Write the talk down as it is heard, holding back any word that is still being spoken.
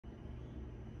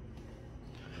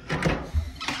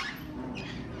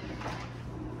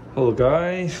Hello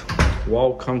guys,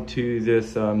 welcome to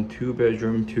this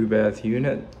 2-bedroom 2-bath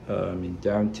unit in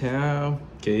downtown.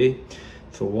 Okay,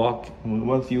 so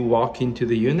once you walk into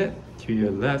the unit, to your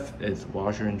left is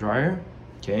washer and dryer.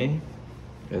 Okay,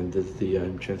 and this is the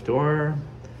entrance door.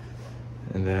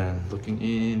 And then looking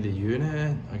in the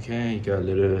unit, okay, you got a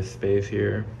little space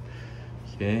here.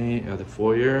 Okay, at the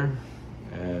foyer,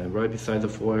 and right beside the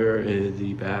foyer is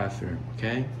the bathroom.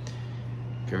 Okay,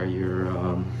 got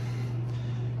your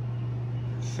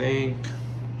sink,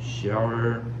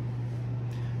 shower,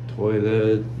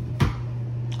 toilet, a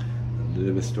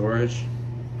little bit of storage.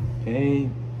 Okay,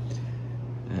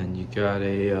 and you got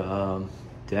a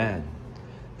den.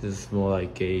 This is more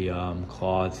like a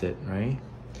closet, right?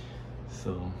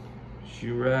 So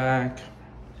shoe rack,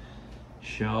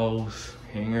 shelves,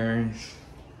 hangers,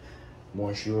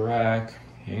 more shoe rack,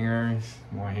 hangers,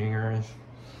 more hangers,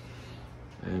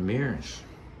 and mirrors.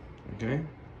 Okay.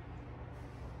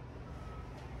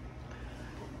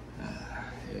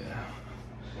 Yeah.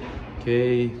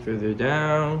 Okay, further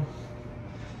down,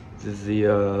 this is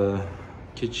the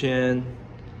kitchen.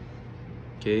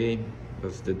 Okay,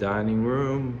 that's the dining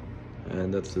room,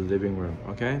 and that's the living room.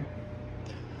 Okay,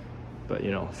 but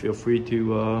you know, feel free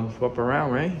to swap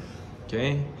around, right?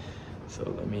 Okay, so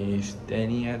let me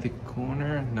standing at the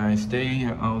corner. Nice day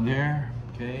out there.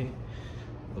 Okay,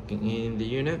 looking in the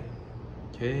unit.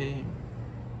 Okay, you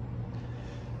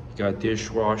got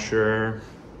dishwasher,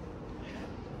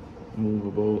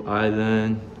 movable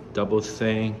island, double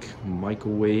sink,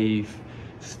 microwave,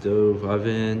 stove,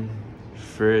 oven,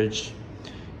 fridge.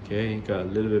 Okay, got a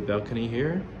little bit of balcony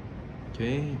here.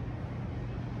 Okay,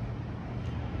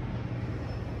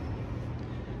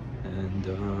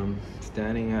 and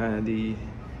standing at the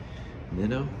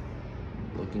middle,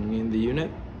 looking in the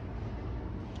unit.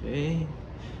 Okay,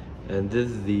 and this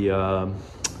is the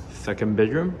second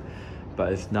bedroom,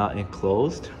 but it's not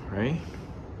enclosed, right?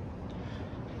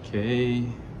 Okay,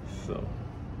 so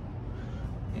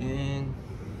in.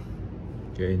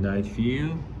 Okay, nice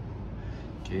view.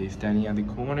 Okay, standing at the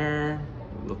corner,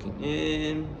 looking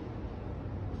in.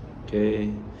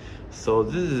 Okay, so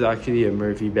this is actually a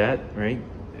Murphy bed, right?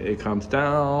 It comes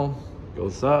down,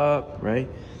 goes up, right?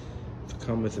 It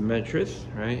comes with a mattress,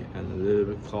 right? And a little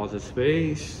bit of closet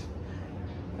space.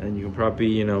 And you can probably,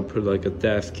 you know, put like a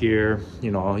desk here,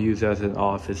 you know, I'll use as an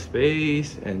office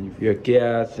space. And if you're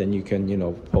guests, then you can, you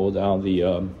know, pull down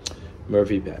the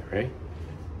Murphy bed, right?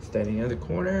 Standing at the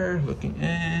corner, looking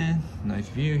in, nice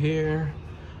view here.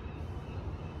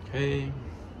 Okay,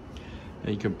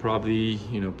 and you can probably,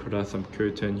 you know, put out some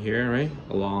curtain here, right,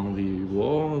 along the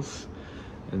walls,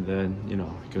 and then, you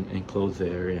know, you can enclose the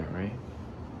area, right?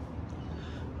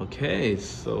 Okay,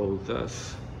 so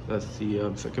that's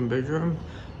the second bedroom.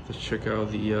 Let's check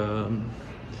out the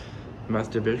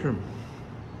master bedroom.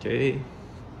 Okay,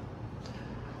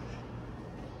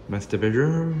 master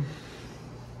bedroom.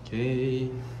 Okay,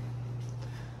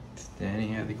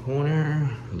 standing at the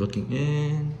corner, looking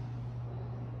in,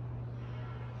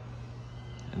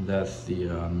 and that's the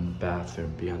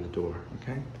bathroom behind the door.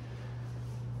 Okay,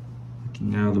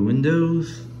 looking out the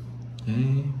windows.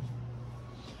 Okay,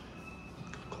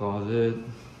 closet.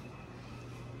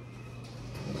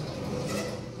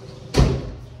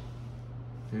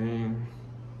 Okay,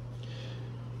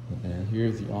 and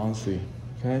here's the ensuite.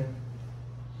 Okay.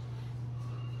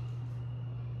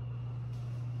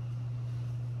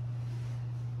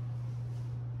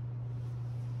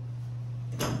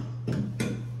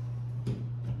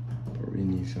 Probably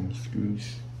need some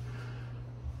screws.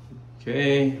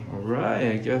 Okay, all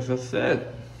right, I guess that's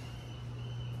it.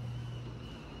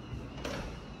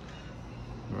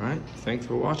 All right, thanks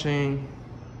for watching.